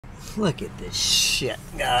Look at this shit,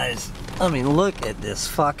 guys. I mean, look at this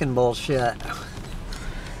fucking bullshit.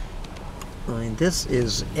 I mean, this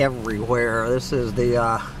is everywhere. This is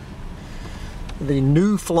the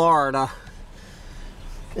new Florida.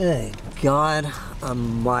 Hey, God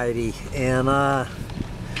almighty. And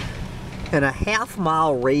in a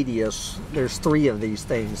half-mile radius, there's 3 of these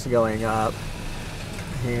things going up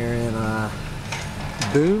here in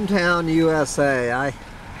Boomtown, USA. I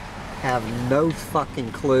have no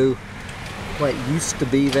fucking clue what used to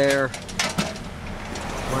be there,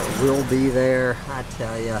 what will be there, I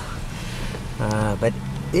tell you. But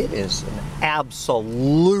it is an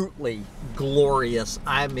absolutely glorious,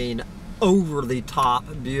 I mean, over the top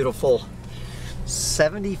beautiful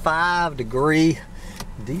 75-degree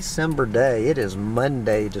December day. It is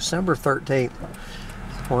Monday, December 13th,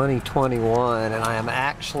 2021, and I am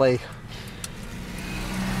actually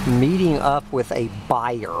meeting up with a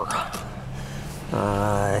buyer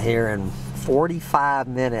here in 45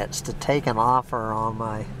 minutes to take an offer on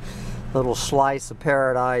my little slice of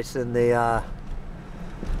paradise in the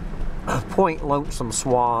Point Lonesome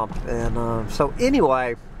Swamp. And so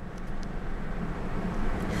anyway,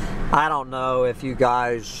 I don't know if you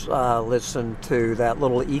guys listened to that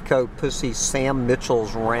little eco-pussy Sam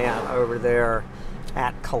Mitchell's rant over there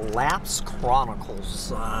at Collapse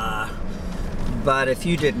Chronicles. But if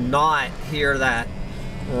you did not hear that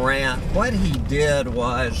rant, what he did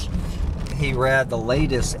was he read the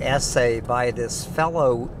latest essay by this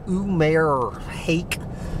fellow Umair Haque.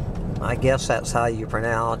 I guess that's how you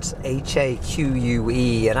pronounce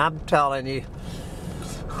H-A-Q-U-E. And I'm telling you,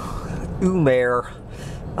 Umair,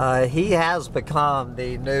 he has become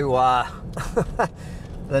the new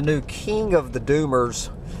the new king of the doomers.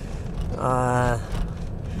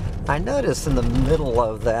 I noticed in the middle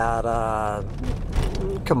of that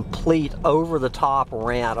complete over-the-top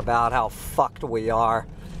rant about how fucked we are,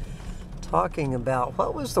 talking about,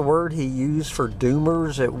 what was the word he used for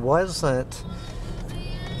doomers? It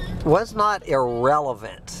was not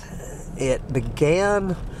irrelevant. It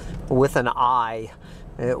began with an I.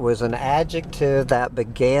 It was an adjective that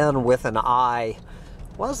began with an I.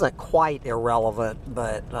 Wasn't quite irrelevant,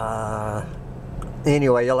 but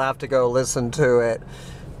anyway, you'll have to go listen to it.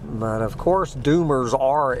 But of course, doomers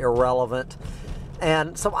are irrelevant.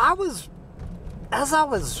 And so as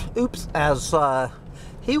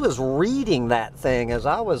he was reading that thing, as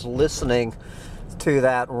I was listening to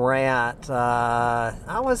that rant,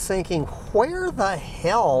 I was thinking, where the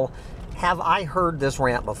hell have I heard this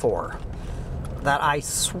rant before? That I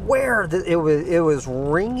swear that it was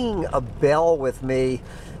ringing a bell with me,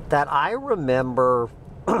 that I remember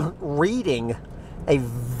reading a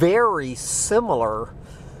very similar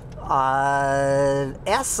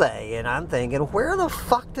essay, and I'm thinking, where the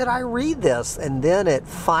fuck did I read this? And then it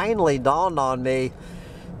finally dawned on me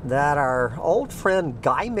that our old friend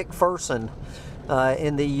Guy McPherson,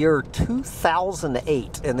 in the year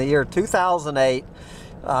 2008,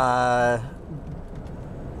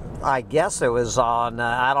 I guess it was on,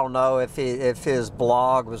 I don't know if his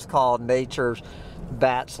blog was called Nature's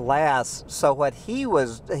Bat's Last. So what he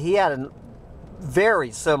had a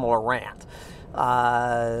very similar rant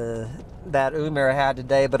that Umair had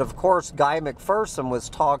today. But of course, Guy McPherson was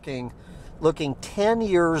looking 10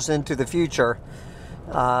 years into the future,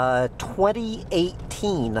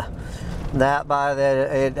 2018. That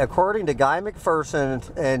according to Guy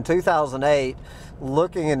McPherson in 2008,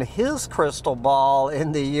 looking in his crystal ball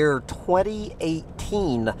in the year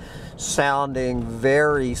 2018, sounding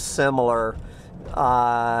very similar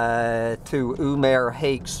to Umair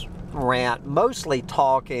Haque's rant, mostly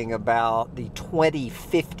talking about the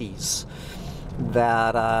 2050s.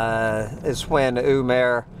 That is when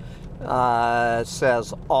Umair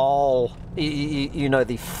says all,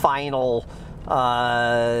 the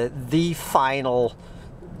final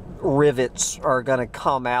rivets are going to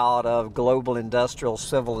come out of global industrial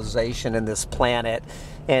civilization in this planet,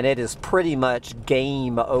 and it is pretty much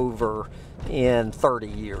game over in 30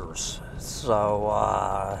 years.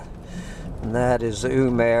 So that is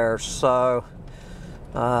Umair. So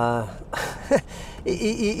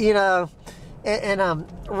and I'm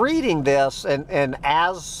reading this, and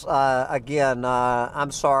as again,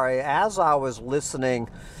 I'm sorry, as I was listening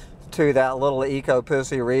to that little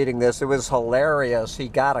eco-pussy reading this, it was hilarious. He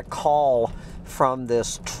got a call from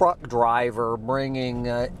this truck driver bringing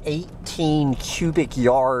 18 cubic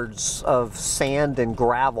yards of sand and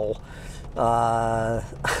gravel.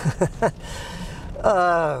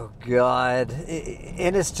 Oh, God.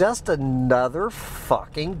 And it's just another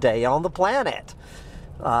fucking day on the planet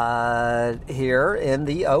here in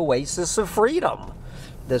the oasis of freedom.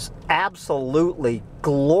 This absolutely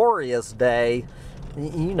glorious day.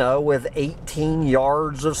 you know, with 18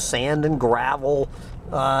 yards of sand and gravel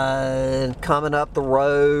coming up the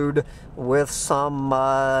road with some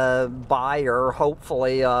buyer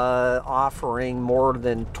hopefully offering more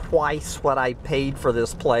than twice what I paid for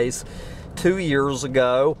this place 2 years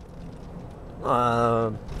ago.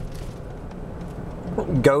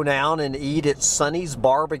 Go down and eat at Sonny's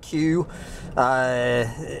Barbecue, you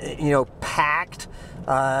know, packed.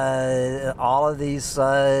 All of these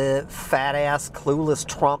fat-ass, clueless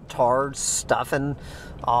Trump tards stuffing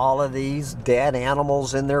all of these dead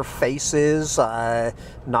animals in their faces.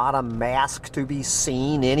 Not a mask to be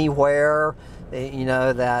seen anywhere. You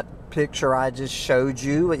know, that picture I just showed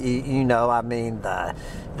you, you know, I mean,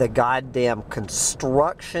 the goddamn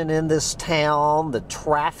construction in this town, the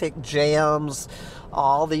traffic jams,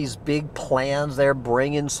 all these big plans. They're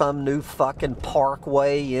bringing some new fucking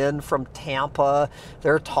parkway in from Tampa.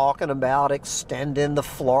 They're talking about extending the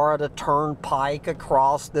Florida Turnpike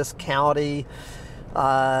across this county.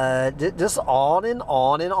 Just on and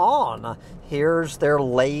on and on. Here's they're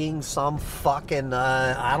laying some fucking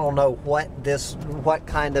I don't know what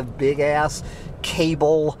kind of big ass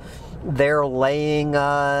cable they're laying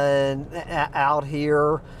out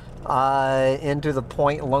here into the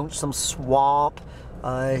Point Lonesome Swamp.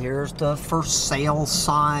 Here's the for sale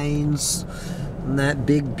signs and that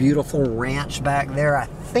big beautiful ranch back there. I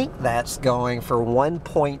think that's going for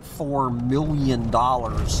 $1.4 million,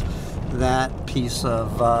 that piece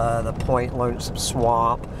of the Point Lonesome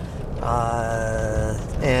Swamp.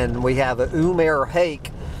 And we have a Umair Haque,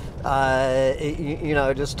 you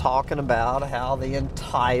know, just talking about how the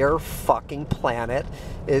entire fucking planet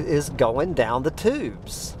is going down the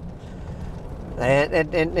tubes.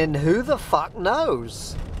 And who the fuck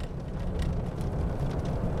knows?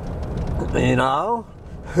 You know?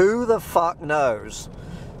 Who the fuck knows?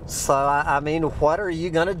 So, I mean, what are you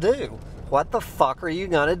gonna do? What the fuck are you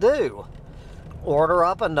gonna do? Order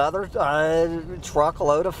up another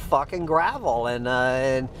truckload of fucking gravel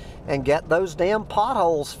and get those damn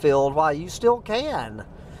potholes filled while you still can.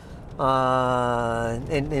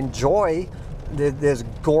 And enjoy this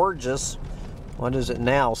gorgeous, what is it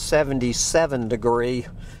now, 77 degree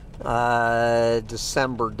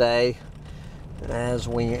December day as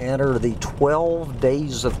we enter the 12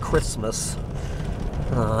 days of Christmas.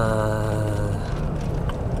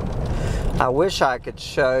 I wish I could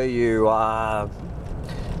show you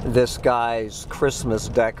this guy's Christmas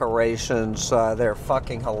decorations. They're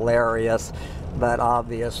fucking hilarious, but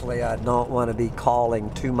obviously I don't want to be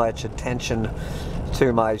calling too much attention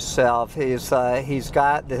to myself. He's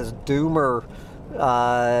got this doomer,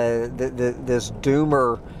 this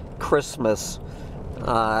doomer Christmas,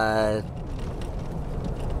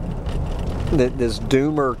 this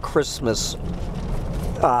doomer Christmas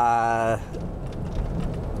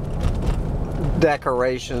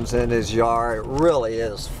decorations in his yard. It really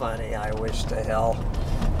is funny. I wish to hell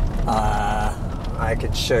I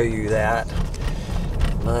could show you that.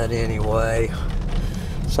 But anyway,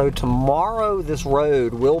 so tomorrow this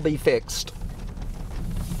road will be fixed.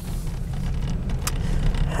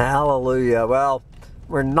 Hallelujah. Well,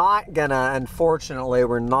 we're not gonna, unfortunately,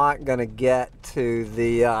 we're not gonna get to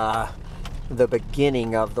the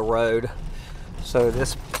beginning of the road. So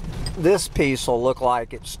this piece will look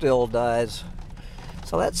like it still does.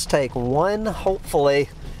 So let's take one, hopefully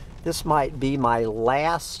this might be my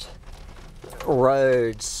last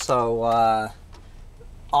road. So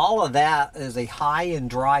all of that is a high and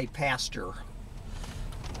dry pasture.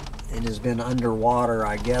 It has been underwater,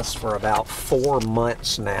 I guess, for about 4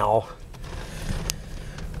 months now.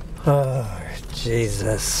 Oh,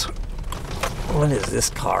 Jesus. What is this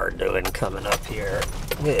car doing coming up here?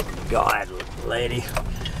 Good God, lady.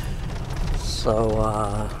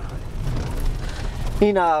 So,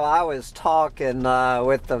 you know, I was talking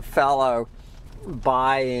with the fellow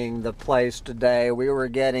buying the place today. We were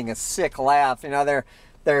getting a sick laugh. You know,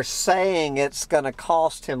 they're saying it's going to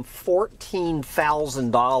cost him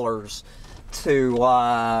 $14,000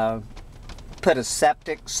 to put a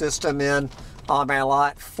septic system in on my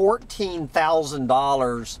lot.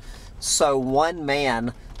 $14,000 so one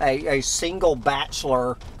man, a single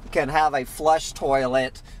bachelor, can have a flush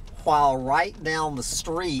toilet, while right down the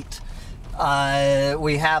street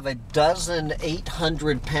we have a dozen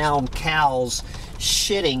 800-pound cows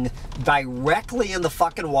shitting directly in the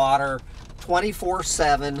fucking water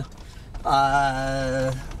 24/7.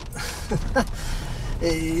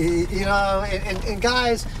 You know, and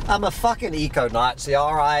guys, I'm a fucking eco-Nazi,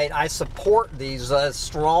 all right? I support these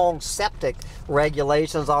strong septic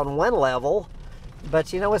regulations on one level,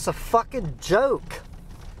 but you know, it's a fucking joke.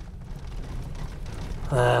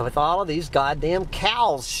 With all of these goddamn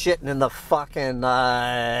cows shitting in the fucking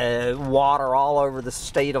water all over the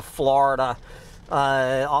state of Florida.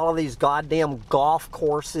 All of these goddamn golf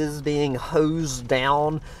courses being hosed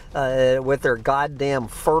down with their goddamn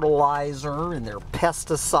fertilizer and their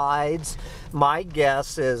pesticides. My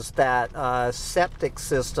guess is that septic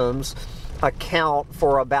systems account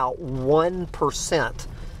for about 1%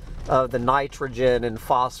 of the nitrogen and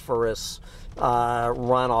phosphorus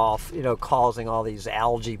runoff, you know, causing all these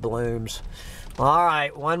algae blooms. All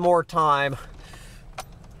right, one more time.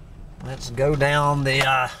 Let's go down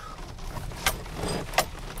the,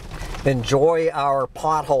 enjoy our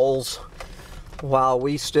potholes while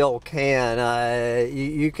we still can.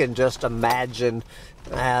 You can just imagine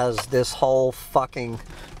as this whole fucking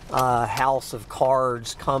house of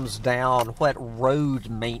cards comes down, what road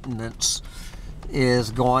maintenance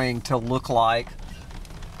is going to look like.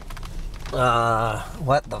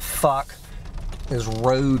 What the fuck is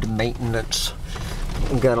road maintenance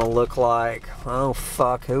gonna look like? Oh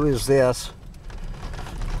fuck, who is this?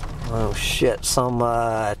 Oh shit, some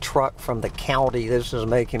truck from the county. This is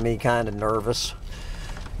making me kind of nervous.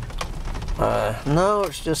 No,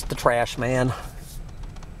 it's just the trash man.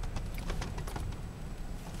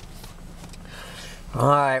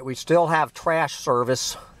 Alright, we still have trash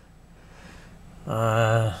service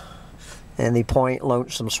in the Point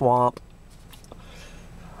Lonesome Swamp.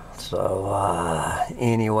 So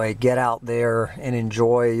anyway, get out there and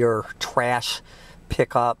enjoy your trash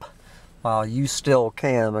pickup while you still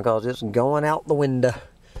can, because it's going out the window.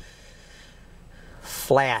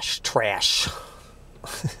 Flash trash.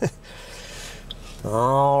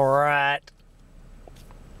 All right.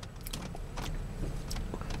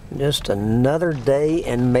 Just another day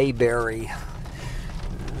in Mayberry.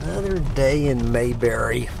 Another day in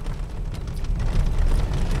Mayberry.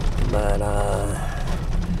 But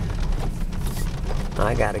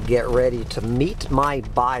I gotta get ready to meet my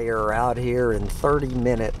buyer out here in 30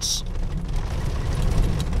 minutes.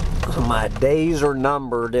 My days are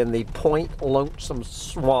numbered in the Point Lonesome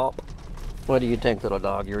Swamp. What do you think, little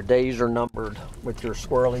dog? Your days are numbered with your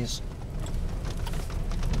squirrelies?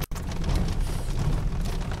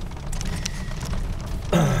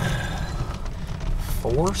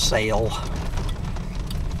 For sale.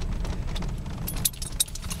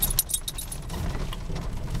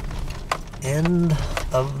 End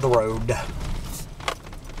of the road.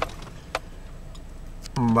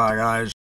 Bye, guys.